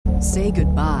Say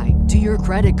goodbye to your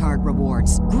credit card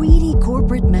rewards. Greedy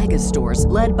corporate mega stores,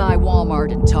 led by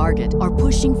Walmart and Target, are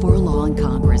pushing for a law in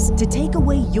Congress to take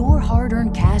away your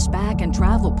hard-earned cash back and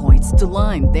travel points to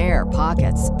line their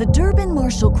pockets. The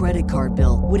Durbin-Marshall credit card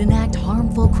bill would enact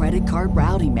harmful credit card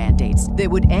routing mandates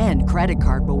that would end credit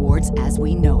card rewards as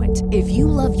we know it. If you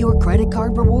love your credit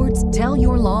card rewards, tell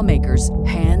your lawmakers,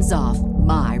 hands off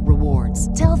my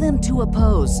rewards. Tell them to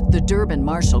oppose the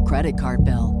Durbin-Marshall credit card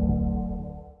bill.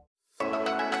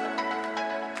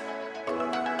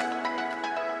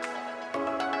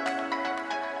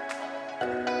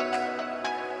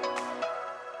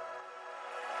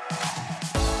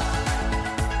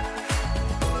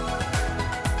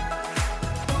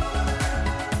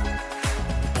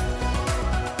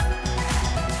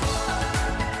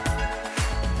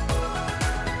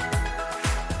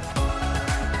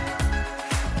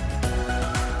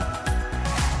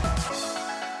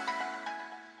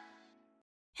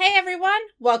 Hey everyone,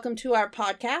 welcome to our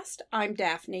podcast. I'm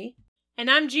Daphne. And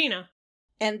I'm Gina.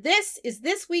 And this is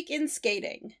This Week in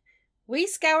Skating. We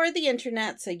scour the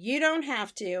internet so you don't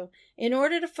have to in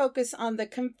order to focus on the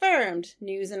confirmed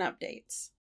news and updates.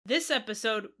 This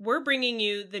episode, we're bringing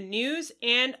you the news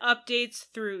and updates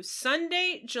through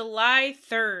Sunday, July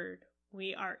 3rd.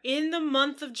 We are in the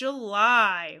month of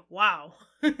July. Wow.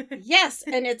 Yes,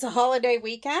 and it's a holiday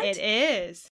weekend. It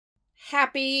is.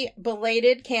 Happy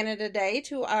belated Canada Day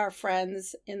to our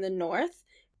friends in the North.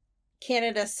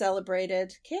 Canada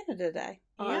celebrated Canada Day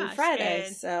on Friday,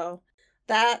 so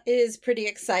that is pretty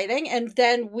exciting. And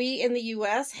then we in the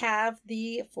U.S. have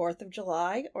the 4th of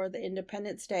July, or the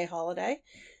Independence Day holiday,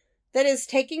 that is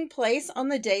taking place on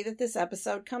the day that this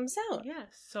episode comes out. Yes,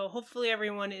 so hopefully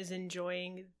everyone is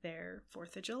enjoying their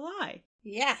 4th of July.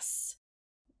 Yes.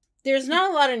 There's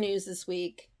not a lot of news this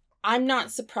week. I'm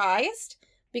not surprised,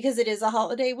 because it is a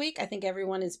holiday week. I think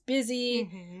everyone is busy,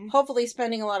 hopefully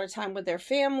spending a lot of time with their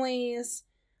families.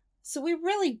 So we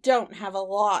really don't have a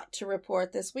lot to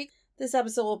report this week. This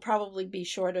episode will probably be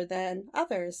shorter than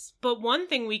others. But one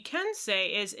thing we can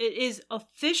say is it is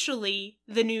officially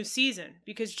the new season,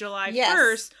 because July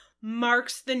 1st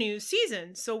marks the new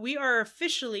season. So we are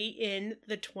officially in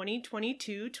the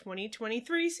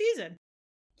 2022-2023 season.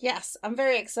 Yes, I'm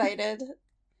very excited.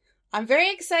 I'm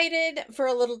very excited for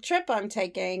a little trip I'm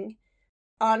taking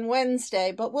on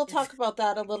Wednesday, but we'll talk about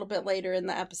that a little bit later in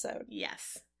the episode.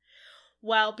 Yes.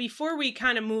 Well, before we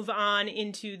kind of move on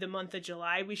into the month of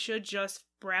July, we should just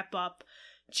wrap up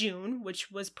June,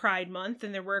 which was Pride Month,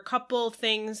 and there were a couple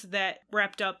things that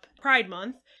wrapped up Pride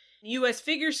Month. U.S.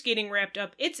 Figure Skating wrapped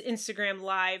up its Instagram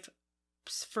Live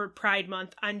for Pride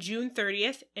Month on June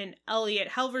 30th, and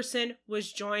Elliot Halverson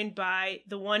was joined by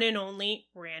the one and only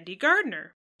Randy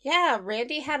Gardner. Yeah,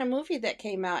 Randy had a movie that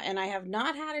came out, and I have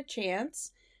not had a chance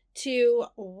to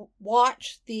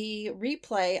watch the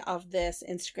replay of this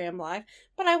Instagram Live,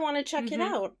 but I want to check it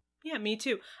out. Yeah, me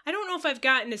too. I don't know if I've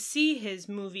gotten to see his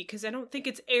movie, because I don't think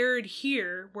it's aired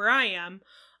here where I am,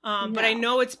 but I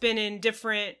know it's been in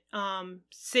different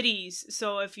cities,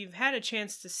 so if you've had a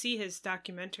chance to see his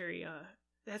documentary,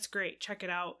 that's great. Check it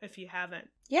out if you haven't.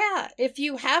 Yeah, if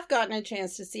you have gotten a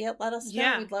chance to see it, let us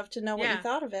know. We'd love to know what you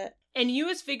thought of it. And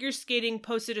U.S. Figure Skating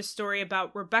posted a story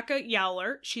about Rebecca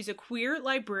Yowler. She's a queer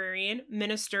librarian,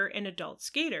 minister, and adult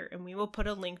skater, and we will put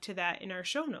a link to that in our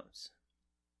show notes.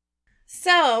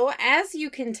 So, as you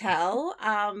can tell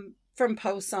from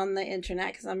posts on the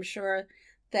internet, because I'm sure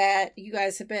that you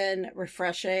guys have been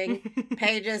refreshing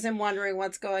pages and wondering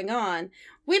what's going on.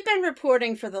 We've been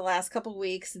reporting for the last couple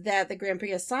weeks that the Grand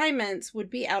Prix assignments would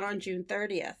be out on June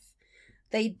 30th.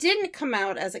 They didn't come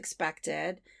out as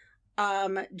expected.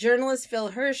 Journalist Phil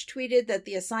Hirsch tweeted that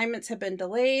the assignments have been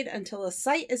delayed until a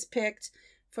site is picked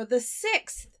for the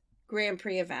 6th Grand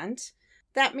Prix event.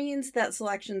 That means that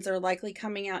selections are likely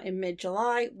coming out in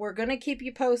mid-July. We're going to keep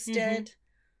you posted.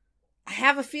 I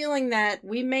have a feeling that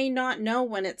we may not know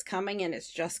when it's coming and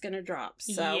it's just going to drop.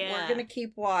 So we're going to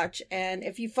keep watch. And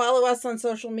if you follow us on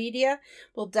social media,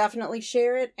 we'll definitely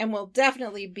share it. And we'll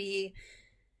definitely be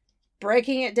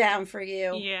breaking it down for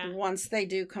you once they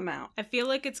do come out. I feel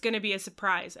like it's going to be a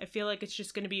surprise. I feel like it's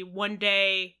just going to be one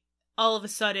day, all of a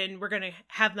sudden, we're going to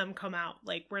have them come out.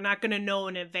 Like, we're not going to know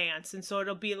in advance. And so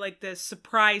it'll be like this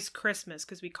surprise Christmas,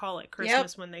 because we call it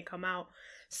Christmas when they come out.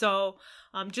 So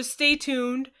just stay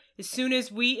tuned. As soon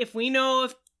as if we know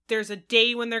if there's a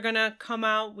day when they're going to come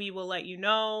out, we will let you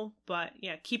know. But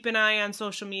yeah, keep an eye on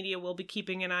social media. We'll be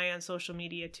keeping an eye on social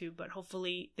media too, but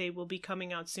hopefully they will be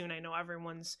coming out soon. I know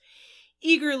everyone's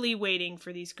eagerly waiting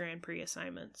for these Grand Prix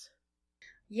assignments.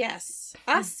 Yes,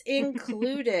 us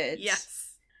included.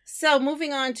 Yes. So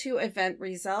moving on to event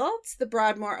results, the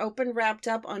Broadmoor Open wrapped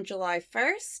up on July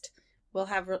 1st. We'll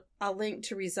have a link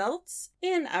to results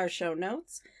in our show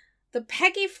notes. The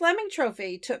Peggy Fleming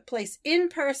Trophy took place in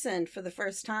person for the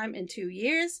first time in 2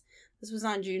 years. This was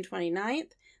on June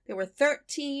 29th. There were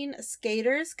 13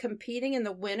 skaters competing, and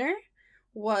the winner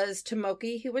was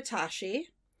Tomoki Hiwatashi.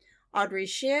 Audrey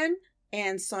Shin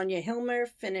and Sonia Hilmer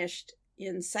finished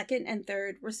in second and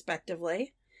third,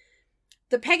 respectively.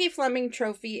 The Peggy Fleming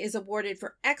Trophy is awarded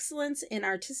for excellence in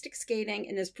artistic skating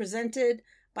and is presented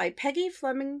by Peggy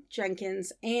Fleming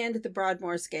Jenkins and the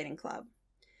Broadmoor Skating Club.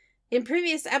 In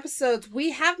previous episodes,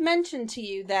 we have mentioned to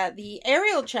you that the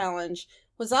Aerial Challenge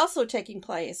was also taking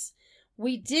place.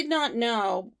 We did not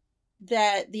know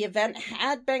that the event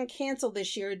had been canceled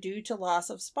this year due to loss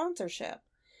of sponsorship.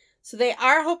 So they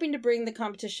are hoping to bring the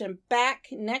competition back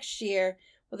next year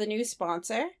with a new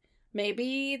sponsor.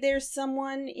 Maybe there's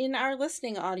someone in our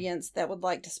listening audience that would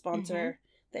like to sponsor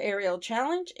the Aerial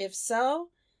Challenge. If so,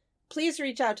 please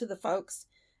reach out to the folks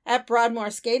at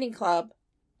Broadmoor Skating Club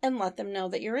and let them know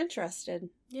that you're interested.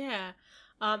 Yeah.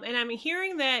 And I'm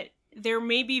hearing that there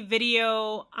may be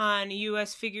video on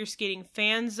U.S. Figure Skating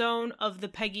Fan Zone of the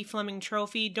Peggy Fleming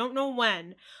Trophy. Don't know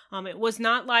when. It was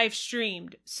not live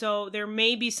streamed, so there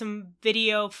may be some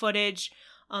video footage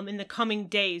in the coming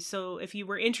days. So if you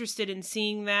were interested in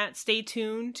seeing that, stay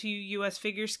tuned to U.S.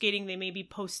 Figure Skating. They may be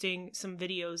posting some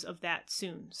videos of that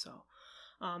soon. So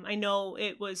I know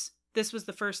this was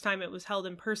the first time it was held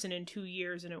in person in 2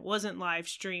 years, and it wasn't live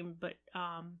streamed. But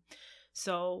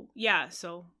so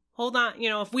hold on.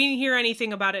 If we hear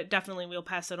anything about it, definitely we'll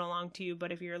pass it along to you.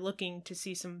 But if you're looking to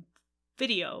see some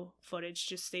video footage,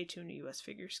 just stay tuned to U.S.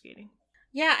 Figure Skating.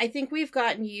 Yeah, I think we've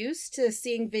gotten used to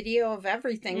seeing video of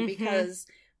everything because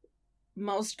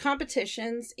most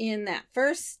competitions in that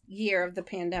first year of the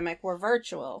pandemic were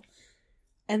virtual.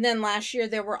 And then last year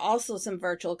there were also some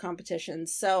virtual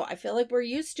competitions. So I feel like we're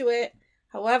used to it.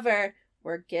 However,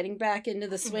 we're getting back into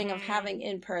the swing of having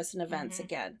in-person events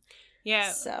again.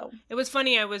 Yeah. So it was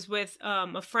funny. I was with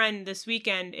a friend this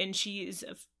weekend, and she's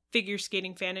a figure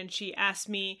skating fan, and she asked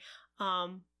me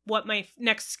what my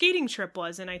next skating trip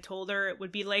was, and I told her it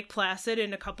would be Lake Placid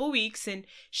in a couple weeks, and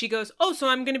she goes, "Oh, so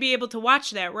I'm going to be able to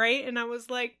watch that, right?" And I was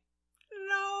like,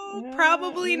 No,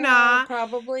 probably not.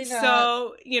 Probably not.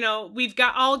 So, we've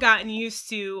all gotten used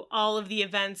to all of the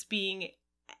events being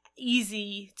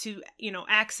easy to,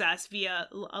 access via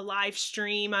a live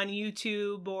stream on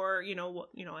YouTube or,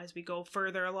 as we go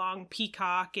further along,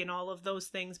 Peacock and all of those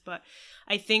things. But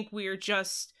I think we're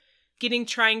just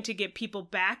trying to get people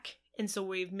back. And so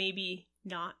we've maybe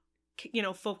not,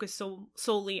 focused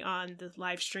solely on the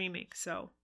live streaming. So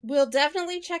we'll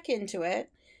definitely check into it.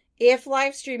 If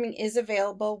live streaming is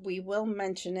available, we will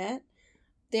mention it.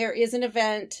 There is an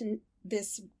event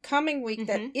this coming week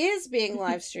that is being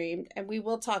live streamed, and we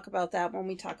will talk about that when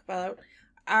we talk about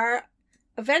our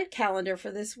event calendar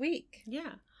for this week.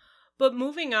 Yeah. But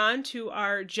moving on to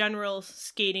our general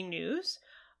skating news,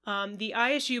 the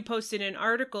ISU posted an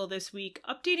article this week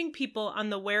updating people on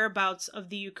the whereabouts of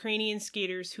the Ukrainian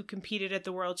skaters who competed at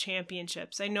the World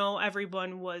Championships. I know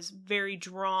everyone was very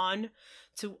drawn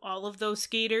to all of those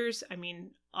skaters. I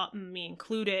mean, me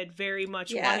included, very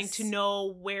much wanting to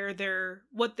know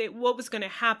what was going to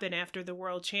happen after the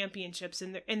World Championships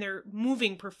and their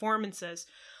moving performances.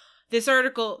 This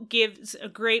article gives a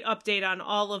great update on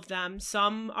all of them.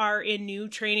 Some are in new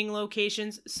training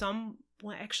locations. Some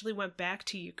actually went back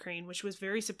to Ukraine, which was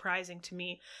very surprising to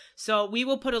me. So we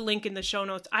will put a link in the show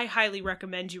notes. I highly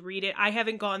recommend you read it. I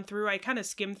haven't gone through. I kind of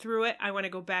skimmed through it. I want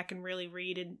to go back and really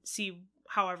read and see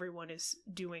how everyone is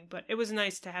doing. But it was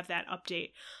nice to have that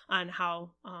update on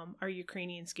how our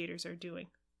Ukrainian skaters are doing.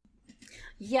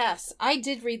 Yes, I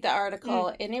did read the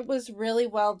article, and it was really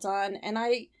well done. And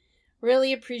I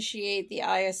really appreciate the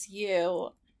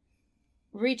ISU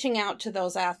reaching out to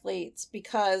those athletes,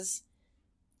 because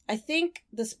I think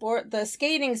the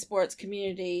skating sports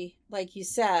community, like you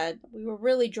said, we were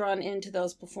really drawn into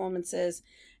those performances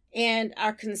and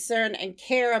are concerned and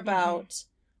care about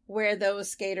where those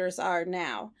skaters are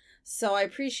now. So I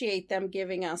appreciate them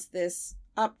giving us this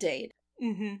update.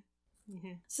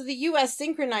 So the U.S.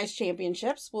 Synchronized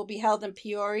Championships will be held in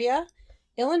Peoria,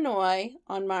 Illinois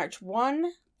on March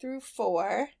 1 through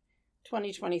 4,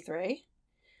 2023.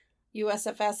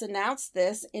 USFS announced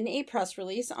this in a press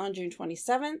release on June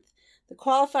 27th. The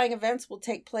qualifying events will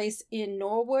take place in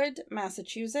Norwood,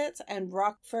 Massachusetts, and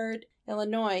Rockford,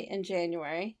 Illinois in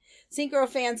January. Synchro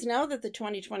fans know that the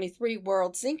 2023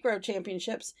 World Synchro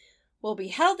Championships will be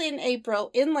held in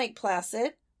April in Lake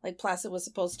Placid. Lake Placid was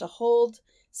supposed to hold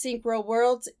Synchro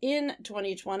Worlds in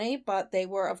 2020, but they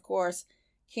were, of course,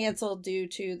 canceled due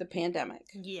to the pandemic.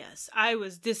 Yes, I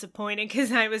was disappointed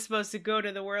because I was supposed to go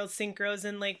to the World Synchros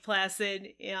in Lake Placid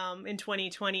in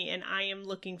 2020, and I am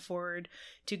looking forward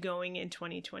to going in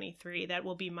 2023. That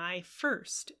will be my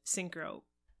first synchro,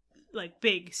 like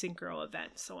big synchro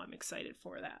event, so I'm excited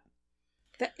for that.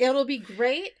 It'll be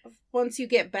great once you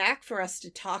get back for us to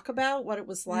talk about what it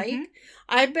was like. Mm-hmm.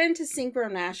 I've been to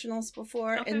Synchro Nationals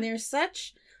before, Okay. and there's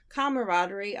such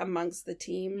camaraderie amongst the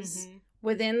teams,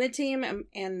 within the team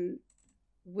and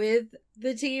with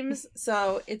the teams.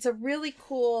 So it's a really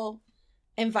cool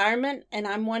environment, and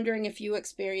I'm wondering if you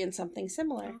experience something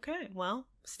similar. Okay, well,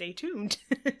 stay tuned.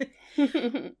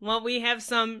 Well, we have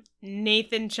some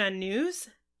Nathan Chen news.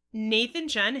 Nathan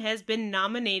Chen has been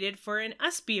nominated for an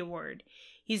ESPY Award.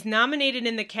 He's nominated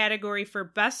in the category for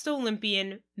Best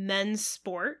Olympian Men's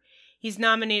Sport. He's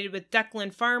nominated with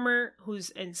Declan Farmer, who's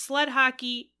in sled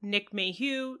hockey, Nick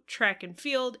Mayhew, track and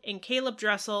field, and Caleb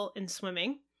Dressel in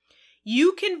swimming.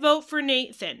 You can vote for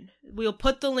Nathan. We'll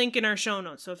put the link in our show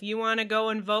notes. So if you want to go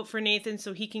and vote for Nathan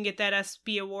so he can get that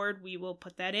ESPY Award, we will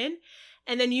put that in.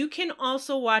 And then you can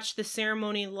also watch the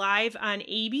ceremony live on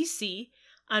ABC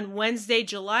on Wednesday,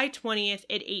 July 20th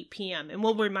at 8 p.m. And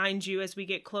we'll remind you as we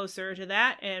get closer to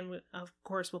that. And of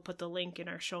course, we'll put the link in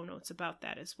our show notes about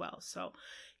that as well. So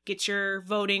get your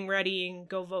voting ready and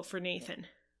go vote for Nathan.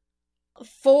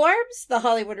 Forbes, The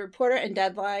Hollywood Reporter, and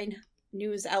Deadline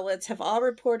news outlets have all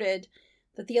reported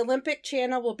that the Olympic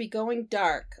Channel will be going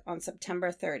dark on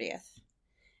September 30th.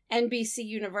 NBC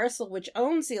Universal, which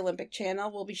owns the Olympic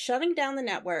Channel, will be shutting down the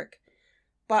network,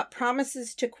 but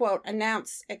promises to, quote,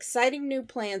 announce exciting new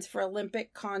plans for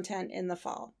Olympic content in the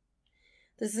fall.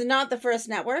 This is not the first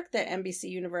network that NBC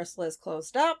Universal has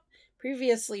closed up.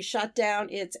 Previously shut down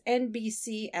its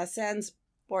NBCSN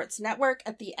Sports Network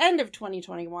at the end of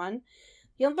 2021.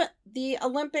 The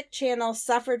Olympic Channel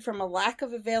suffered from a lack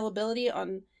of availability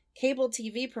on cable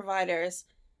TV providers,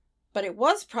 but it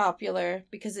was popular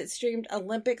because it streamed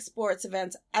Olympic sports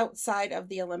events outside of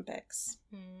the Olympics.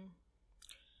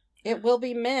 It will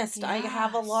be missed. Yes. I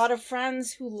have a lot of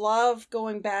friends who love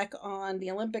going back on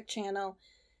the Olympic Channel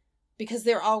because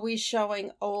they're always showing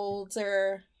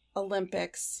older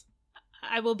Olympics.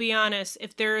 I will be honest,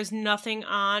 if there is nothing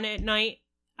on at night,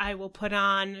 I will put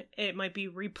on, it might be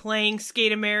replaying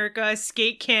Skate America,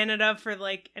 Skate Canada for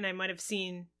and I might have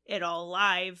seen it all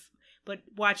live, but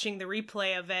watching the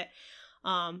replay of it.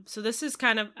 So this is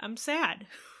I'm sad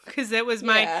because it was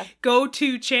my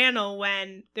go-to channel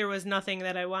when there was nothing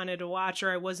that I wanted to watch or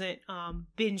I wasn't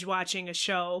binge watching a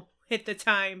show at the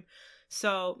time.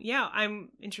 So yeah, I'm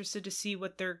interested to see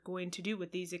what they're going to do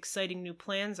with these exciting new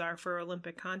plans are for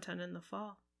Olympic content in the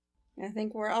fall. I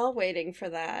think we're all waiting for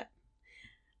that.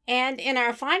 And in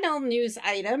our final news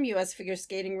item, U.S. Figure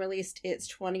Skating released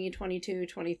its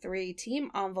 2022-23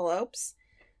 team envelopes.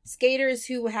 Skaters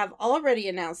who have already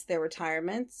announced their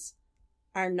retirements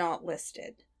are not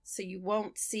listed. So you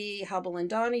won't see Hubble and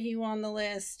Donahue on the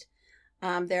list.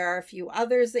 There are a few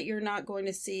others that you're not going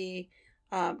to see.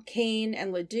 Kane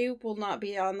and LeDuc will not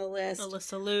be on the list.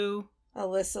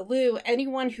 Alyssa Liu.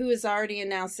 Anyone who has already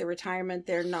announced their retirement,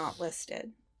 they're not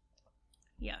listed.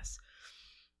 Yes.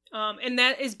 And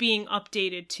that is being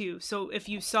updated too. So if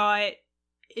you saw it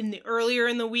earlier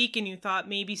in the week and you thought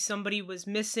maybe somebody was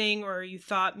missing or you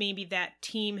thought maybe that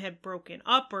team had broken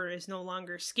up or is no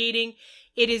longer skating,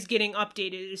 it is getting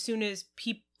updated. As soon as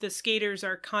the skaters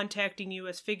are contacting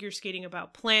U.S. Figure Skating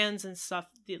about plans and stuff,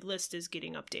 the list is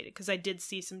getting updated. Because I did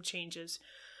see some changes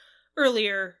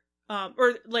earlier,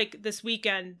 or this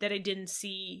weekend that I didn't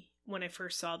see when I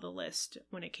first saw the list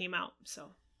when it came out.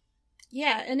 So.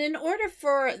 Yeah, and in order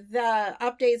for the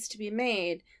updates to be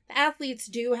made, the athletes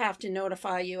do have to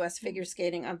notify U.S. Figure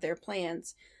Skating of their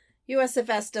plans.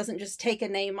 USFS doesn't just take a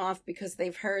name off because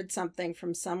they've heard something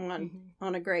from someone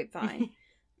on a grapevine.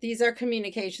 These are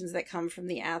communications that come from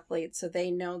the athletes, so they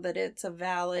know that it's a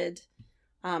valid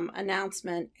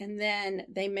announcement, and then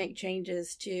they make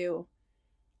changes to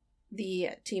the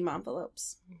team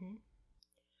envelopes.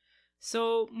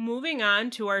 So moving on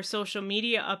to our social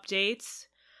media updates.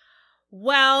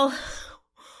 Well,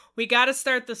 we got to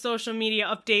start the social media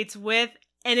updates with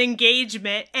an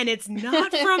engagement, and it's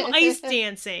not from ice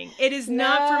dancing. It is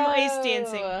not from ice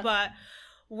dancing, but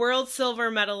world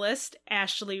silver medalist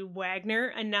Ashley Wagner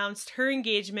announced her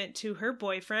engagement to her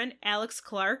boyfriend, Alex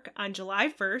Clark, on July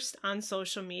 1st on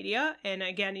social media. And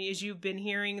again, as you've been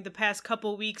hearing the past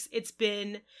couple weeks, it's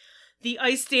been the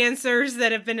ice dancers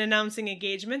that have been announcing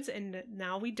engagements, and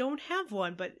now we don't have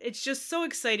one, but it's just so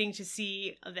exciting to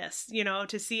see this,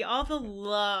 to see all the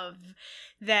love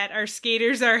that our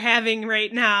skaters are having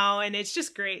right now, and it's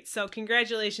just great. So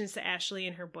congratulations to Ashley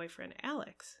and her boyfriend,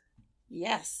 Alex.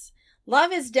 Yes.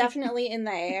 Love is definitely in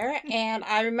the air. And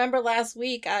I remember last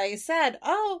week I said,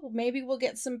 oh, maybe we'll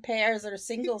get some pairs or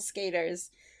single skaters.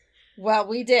 Well,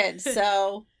 we did.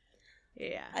 So,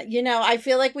 Yeah. I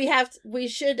feel like we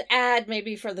should add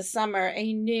maybe for the summer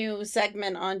a new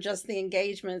segment on just the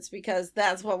engagements, because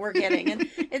that's what we're getting. And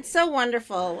it's so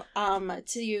wonderful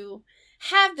to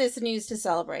have this news to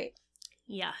celebrate.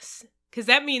 Yes. Because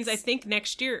that means, I think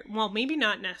next year, well, maybe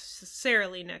not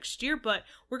necessarily next year, but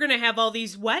we're going to have all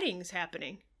these weddings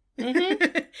happening.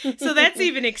 Mm-hmm. So that's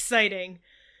even exciting.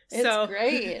 It's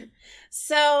great.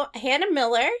 So Hannah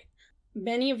Miller,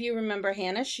 many of you remember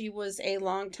Hannah. She was a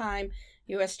longtime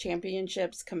U.S.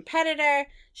 Championships competitor.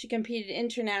 She competed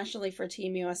internationally for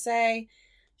Team USA.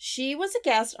 She was a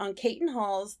guest on Kate and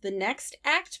Hall's The Next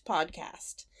Act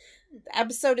podcast. The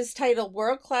episode is titled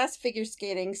World Class Figure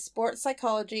Skating, Sports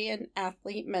Psychology, and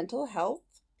Athlete Mental Health.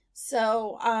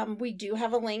 So we do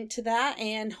have a link to that,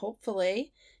 and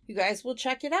hopefully you guys will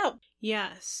check it out.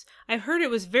 Yes. I've heard it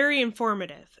was very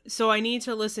informative, so I need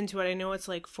to listen to it. I know it's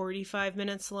like 45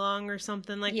 minutes long or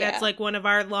something like that. It's like one of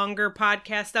our longer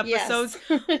podcast episodes,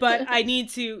 yes. But I need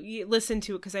to listen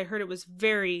to it because I heard it was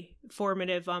very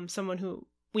formative. Someone who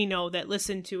we know that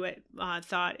listened to it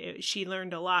thought she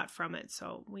learned a lot from it,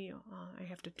 so I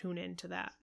have to tune into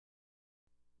that.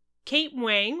 Kate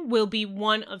Wang will be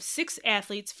one of 6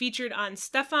 athletes featured on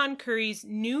Stephen Curry's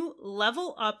new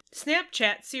Level Up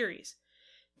Snapchat series.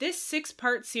 This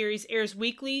 6-part series airs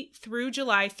weekly through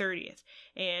July 30th,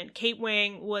 and Kate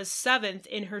Wang was 7th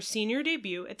in her senior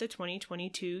debut at the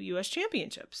 2022 U.S.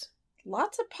 Championships.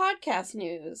 Lots of podcast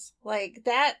news like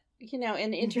that.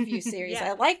 An interview series.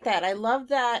 Yeah. I like that. I love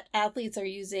that athletes are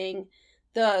using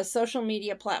the social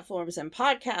media platforms and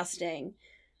podcasting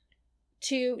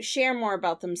to share more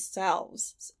about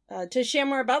themselves, so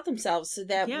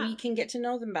that we can get to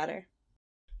know them better.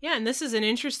 Yeah, and this is an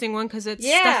interesting one because it's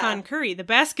Stephen Curry, the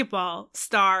basketball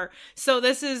star. So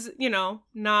this is,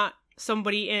 not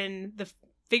somebody in the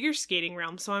figure skating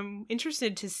realm. So I'm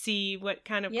interested to see what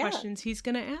kind of questions he's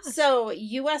going to ask. So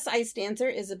U.S. ice dancer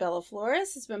Isabella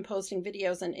Flores has been posting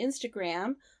videos on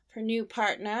Instagram for new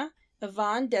partner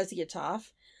Ivan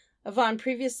Desiatov. Ivan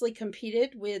previously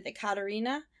competed with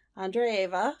Ekaterina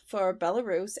Andreeva for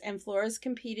Belarus, and Flores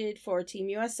competed for Team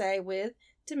USA with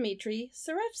Dmitry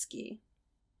Sarevsky.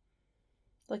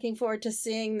 Looking forward to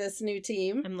seeing this new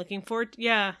team. I'm looking forward,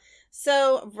 yeah.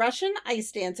 So, Russian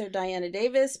ice dancer Diana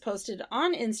Davis posted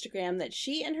on Instagram that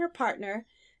she and her partner,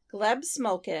 Gleb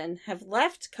Smolkin, have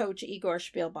left coach Igor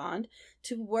Spielbond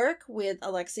to work with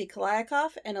Alexei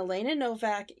Kaliakov and Elena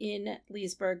Novak in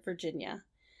Leesburg, Virginia.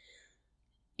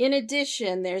 In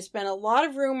addition, there's been a lot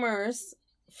of rumors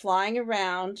flying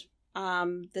around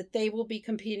that they will be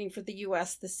competing for the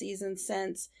U.S. this season,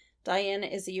 since Diana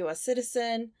is a U.S.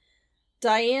 citizen.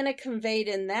 Diana conveyed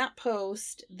in that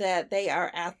post that they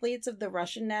are athletes of the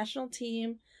Russian national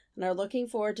team and are looking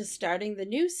forward to starting the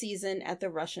new season at the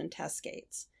Russian test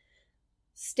skates.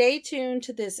 Stay tuned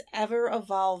to this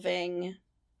ever-evolving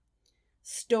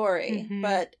story,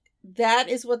 but that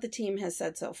is what the team has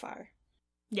said so far.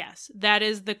 Yes, that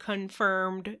is the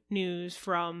confirmed news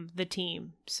from the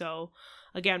team. So,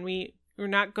 again, we're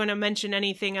not going to mention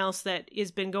anything else that has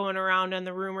been going around on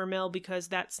the rumor mill because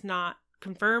that's not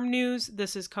confirmed news.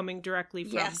 This is coming directly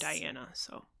from Diana.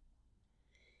 So,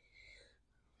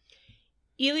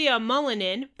 Ilya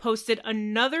Mullinin posted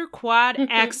another quad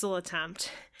axel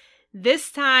attempt. This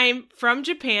time from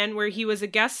Japan, where he was a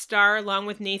guest star along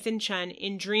with Nathan Chen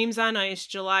in Dreams on Ice,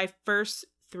 July 1st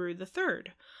through the 3rd.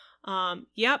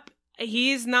 Yep,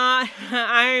 he's not.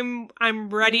 I'm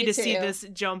ready to see this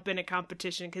jump in a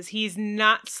competition because he's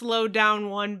not slowed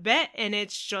down one bit, and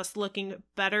it's just looking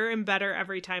better and better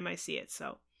every time I see it.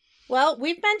 So, well,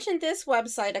 we've mentioned this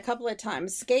website a couple of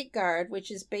times, SkateGuard,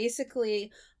 which is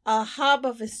basically a hub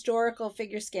of historical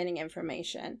figure skating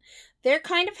information. They're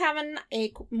kind of having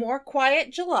a more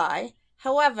quiet July.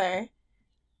 However,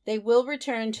 they will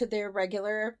return to their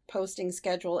regular posting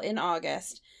schedule in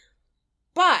August.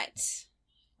 But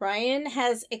Ryan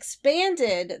has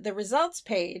expanded the results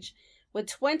page with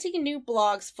 20 new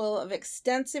blogs full of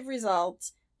extensive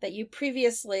results that you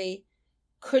previously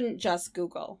couldn't just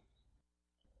Google.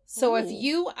 So if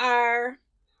you are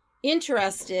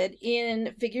interested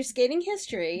in figure skating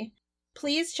history,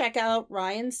 please check out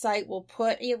Ryan's site. We'll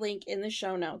put a link in the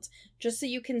show notes just so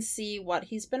you can see what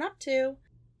he's been up to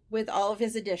with all of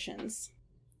his additions.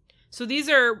 So these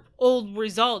are old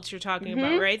results you're talking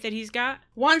about, right? That he's got?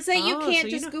 Ones that you can't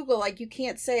just Google. Like, you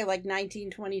can't say, like,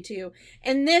 1922.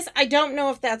 And this, I don't know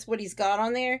if that's what he's got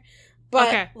on there.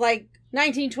 But, like,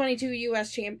 1922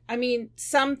 U.S. champ. I mean,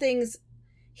 some things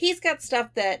he's got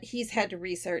stuff that he's had to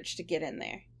research to get in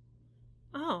there.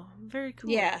 Oh, very cool.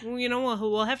 Yeah. Well, you know,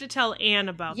 we'll have to tell Anne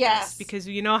about Yes. this, because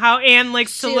you know how Anne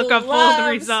likes to look up all the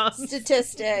results.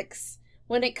 Statistics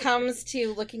when it comes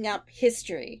to looking up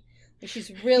history.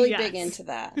 She's really big into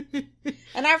that.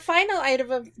 And our final item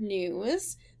of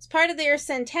news, as part of their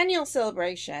centennial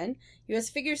celebration, U.S.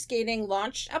 Figure Skating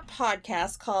launched a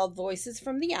podcast called Voices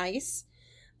from the Ice.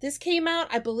 This came out,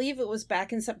 I believe it was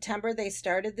back in September they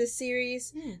started this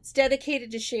series. It's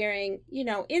dedicated to sharing,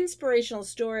 inspirational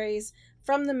stories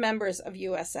from the members of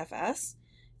USFS.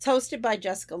 It's hosted by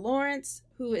Jessica Lawrence,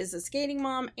 who is a skating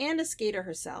mom and a skater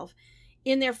herself.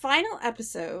 In their final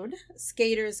episode,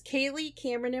 skaters Kaylee,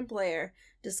 Cameron, and Blair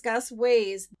discuss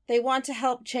ways they want to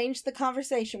help change the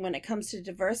conversation when it comes to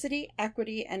diversity,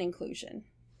 equity, and inclusion.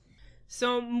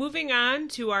 So moving on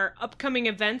to our upcoming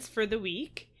events for the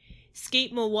week.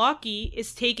 Skate Milwaukee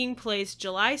is taking place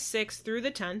July 6th through the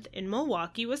 10th in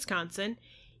Milwaukee, Wisconsin.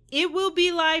 It will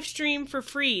be live streamed for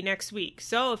free next week.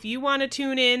 So if you want to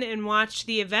tune in and watch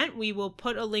the event, we will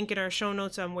put a link in our show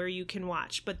notes on where you can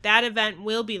watch. But that event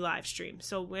will be live streamed.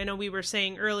 So I know we were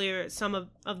saying earlier some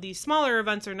of these smaller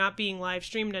events are not being live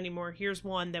streamed anymore. Here's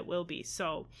one that will be.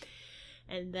 So,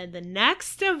 and then the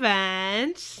next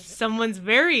event, someone's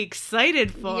very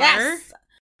excited for. Yes.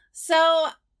 So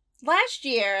last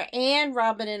year, Anne,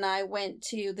 Robin, and I went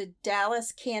to the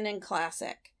Dallas Cannon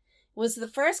Classic. It was the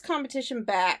first competition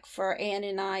back for Anne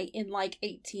and I in like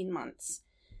 18 months.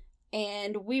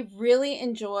 And we really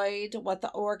enjoyed what the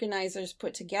organizers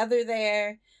put together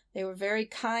there. They were very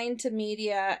kind to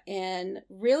media and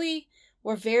really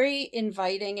were very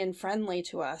inviting and friendly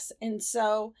to us. And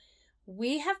so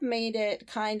we have made it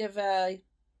kind of an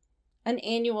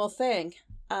annual thing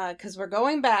because we're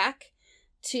going back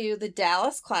to the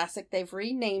Dallas Classic. They've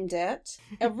renamed it.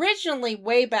 Originally,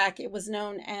 way back, it was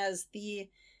known as the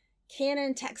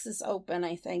Cannon Texas Open,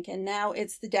 I think, and now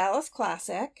it's the Dallas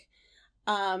Classic.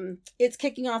 It's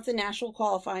kicking off the National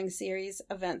Qualifying Series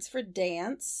events for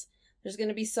dance. There's going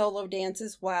to be solo dance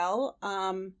as well.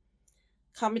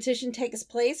 Competition takes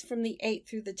place from the 8th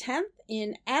through the 10th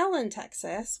in Allen,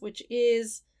 Texas, which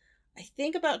is, I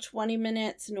think, about 20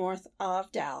 minutes north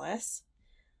of Dallas.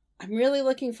 I'm really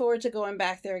looking forward to going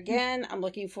back there again. I'm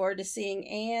looking forward to seeing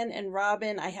Anne and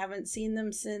Robin. I haven't seen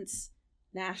them since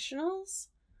Nationals.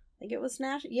 I think it was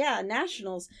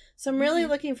Nationals. So I'm really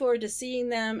looking forward to seeing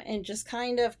them and just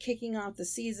kind of kicking off the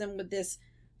season with this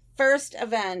first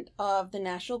event of the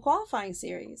National Qualifying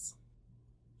Series.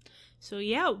 So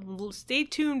yeah, stay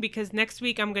tuned because next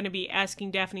week I'm going to be asking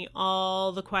Daphne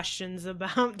all the questions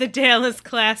about the Dallas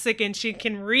Classic and she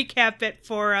can recap it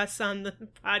for us on the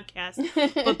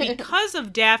podcast. But because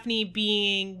of Daphne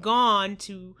being gone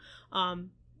to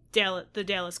the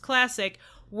Dallas Classic,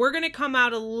 we're going to come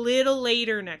out a little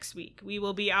later next week. We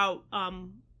will be out,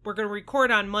 we're going to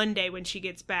record on Monday when she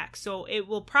gets back. So it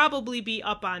will probably be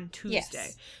up on Tuesday.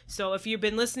 Yes. So if you've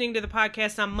been listening to the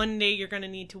podcast on Monday, you're going to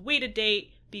need to wait a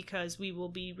date because we will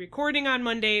be recording on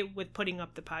Monday with putting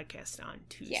up the podcast on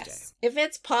Tuesday. Yes. If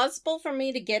it's possible for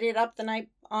me to get it up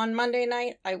on Monday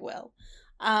night, I will.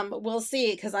 We'll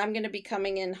see, because I'm going to be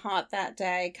coming in hot that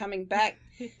day, coming back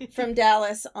from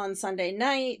Dallas on Sunday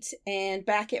night and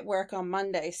back at work on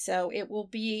Monday. So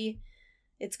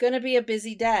it's going to be a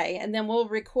busy day, and then we'll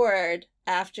record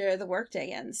after the workday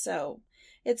ends. So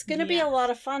it's going to be a lot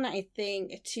of fun, I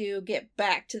think, to get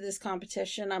back to this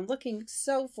competition. I'm looking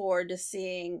so forward to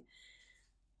seeing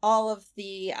all of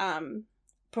the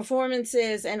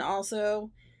performances and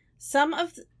also some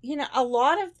of, a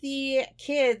lot of the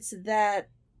kids that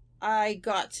I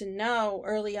got to know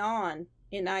early on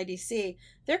in IDC,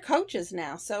 they're coaches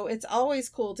now. So it's always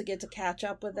cool to get to catch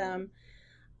up with them.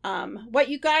 What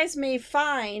you guys may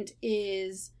find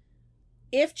is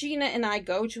if Gina and I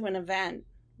go to an event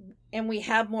and we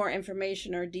have more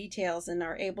information or details and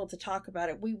are able to talk about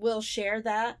it, we will share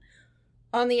that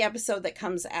on the episode that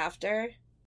comes after.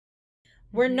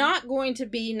 We're not going to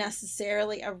be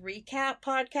necessarily a recap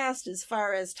podcast as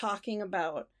far as talking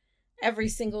about every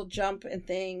single jump and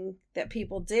thing that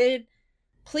people did.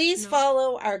 Please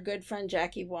follow our good friend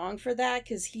Jackie Wong for that,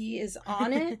 because he is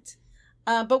on it.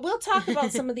 But we'll talk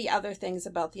about some of the other things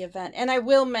about the event, and I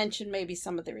will mention maybe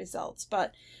some of the results,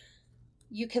 but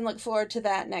you can look forward to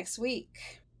that next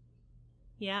week.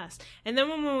 Yes. And then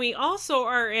when we also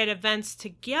are at events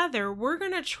together, we're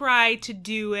going to try to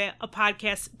do a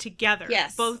podcast together.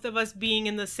 Yes. Both of us being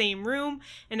in the same room.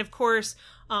 And of course,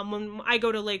 when I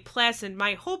go to Lake Placid,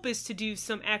 my hope is to do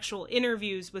some actual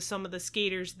interviews with some of the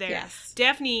skaters there. Yes.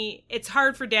 Daphne, it's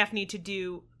hard for Daphne to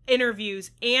do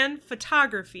interviews and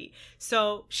photography.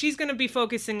 So she's going to be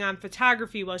focusing on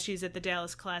photography while she's at the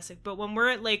Dallas Classic. But when we're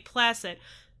at Lake Placid,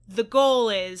 the goal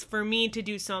is for me to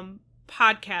do some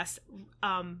podcast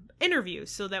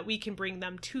interviews so that we can bring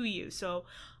them to you. So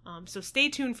stay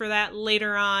tuned for that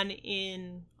later on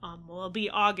in, it'll be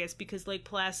August because Lake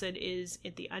Placid is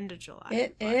at the end of July.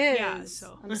 It is. Yeah,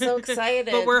 so. I'm so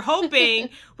excited. But we're hoping,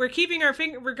 we're keeping our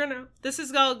finger, we're going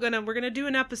to do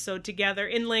an episode together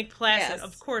in Lake Placid. Yes.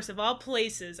 Of course, of all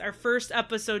places, our first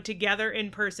episode together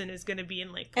in person is going to be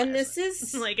in Lake Placid. And this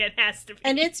is... like, it has to be.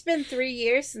 And it's been 3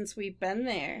 years since we've been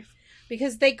there.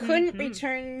 Because they couldn't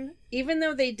return, even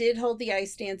though they did hold the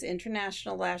Ice Dance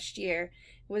International last year,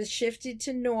 it was shifted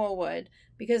to Norwood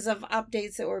because of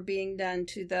updates that were being done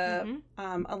to the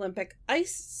Olympic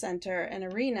Ice Center and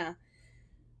Arena.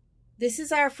 This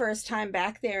is our first time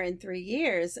back there in 3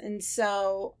 years. And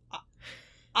so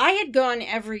I had gone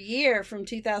every year from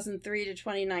 2003 to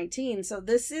 2019. So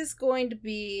this is going to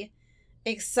be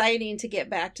exciting to get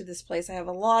back to this place. I have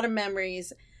a lot of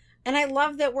memories. And I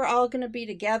love that we're all going to be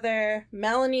together.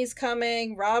 Melanie's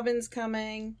coming. Robin's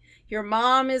coming. Your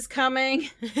mom is coming.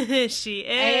 She is.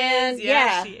 And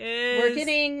yeah, she is. We're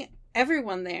getting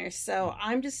everyone there. So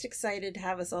I'm just excited to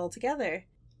have us all together.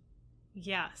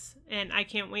 Yes. And I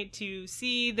can't wait to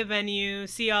see the venue,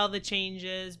 see all the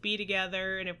changes, be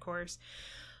together, and of course,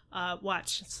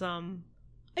 watch some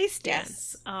ice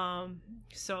dance. Yes.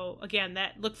 So again,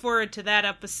 look forward to that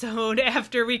episode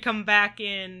after we come back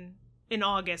in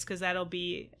August, because that'll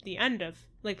be the end of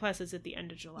Lake Placid's at the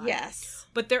end of July. Yes.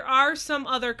 But there are some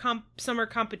other summer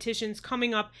competitions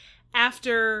coming up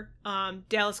after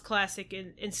Dallas Classic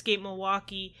and Skate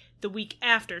Milwaukee the week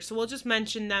after. So we'll just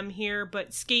mention them here.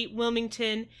 But Skate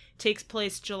Wilmington takes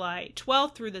place July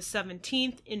 12th through the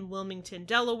 17th in Wilmington,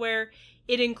 Delaware.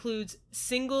 It includes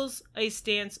singles, ice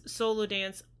dance, solo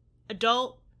dance,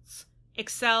 adults,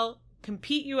 Excel,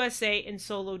 Compete USA, and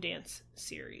solo dance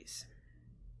series.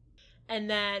 And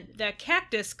then the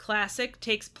Cactus Classic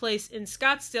takes place in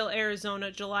Scottsdale, Arizona,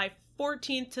 July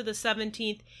 14th to the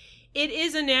 17th. It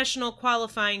is a national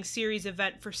qualifying series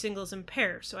event for singles and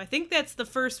pairs. So I think that's the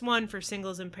first one for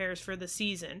singles and pairs for the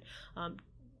season.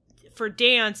 For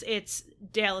dance, it's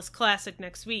Dallas Classic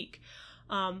next week.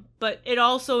 But it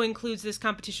also includes, this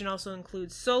competition also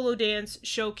includes solo dance,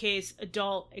 showcase,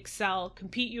 adult, Excel,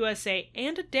 Compete USA,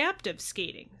 and adaptive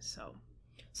skating. So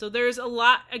there's a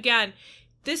lot, again.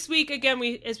 This week, again,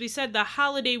 as we said, the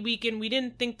holiday weekend, we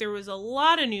didn't think there was a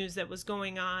lot of news that was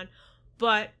going on,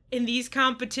 but in these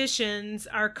competitions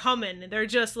are coming. They're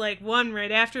just like one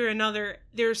right after another.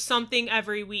 There's something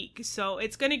every week. So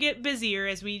it's going to get busier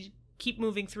as we keep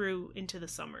moving through into the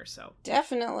summer. So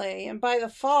definitely. And by the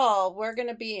fall, we're going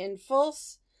to be in full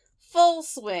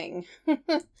swing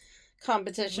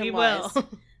competition-wise. We will.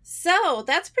 So,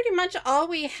 that's pretty much all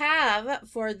we have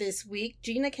for this week.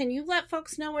 Gina, can you let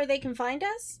folks know where they can find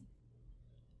us?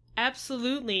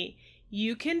 Absolutely.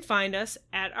 You can find us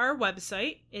at our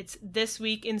website. It's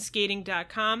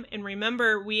thisweekinskating.com. And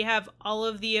remember, we have all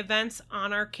of the events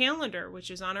on our calendar,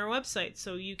 which is on our website.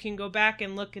 So you can go back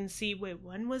and look and see, wait,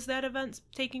 when was that event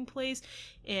taking place?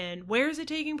 And where is it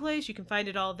taking place? You can find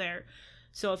it all there.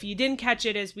 So if you didn't catch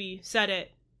it as we said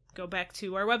it, go back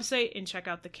to our website and check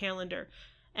out the calendar.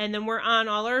 And then we're on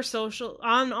all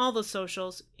the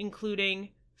socials,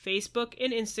 including Facebook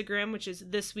and Instagram, which is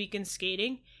This Week in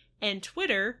Skating, and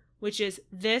Twitter, which is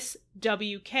This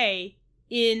WK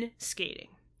in Skating.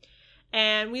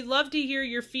 And we'd love to hear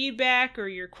your feedback or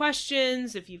your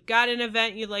questions. If you've got an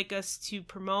event you'd like us to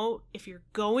promote, if you're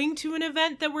going to an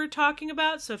event that we're talking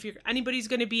about. So if anybody's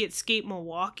going to be at Skate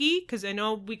Milwaukee, because I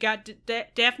know we got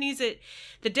Daphne's at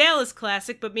the Dallas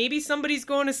Classic, but maybe somebody's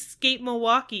going to Skate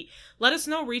Milwaukee. Let us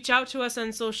know. Reach out to us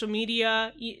on social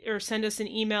media or send us an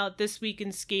email at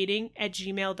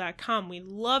thisweekinskating@gmail.com. We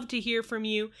love to hear from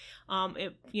you.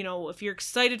 If you're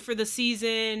excited for the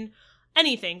season,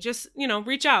 anything, just,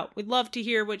 reach out. We'd love to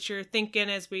hear what you're thinking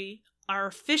as we are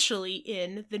officially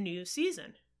in the new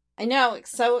season. I know,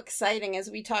 it's so exciting. As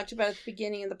we talked about at the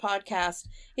beginning of the podcast,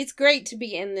 it's great to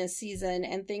be in this season,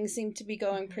 and things seem to be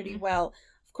going pretty well.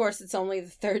 Of course, it's only the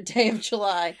third day of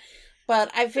July,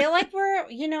 but I feel like we're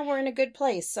in a good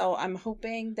place. So I'm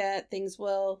hoping that things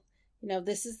will,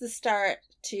 this is the start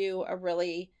to a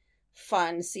really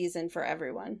fun season for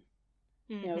everyone.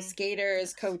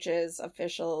 Skaters, coaches,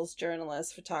 officials,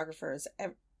 journalists, photographers,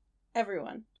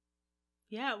 everyone.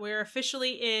 Yeah, we're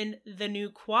officially in the new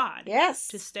quad. Yes.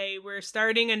 We're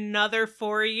starting another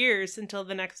 4 years until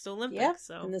the next Olympics. Yeah,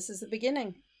 so. And this is the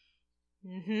beginning.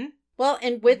 Mm-hmm. Well,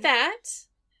 and with that,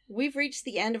 we've reached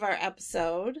the end of our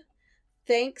episode.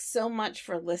 Thanks so much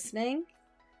for listening.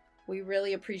 We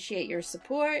really appreciate your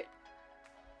support.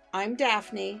 I'm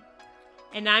Daphne.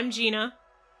 And I'm Gina.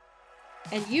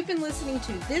 And you've been listening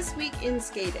to This Week in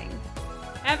Skating.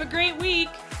 Have a great week!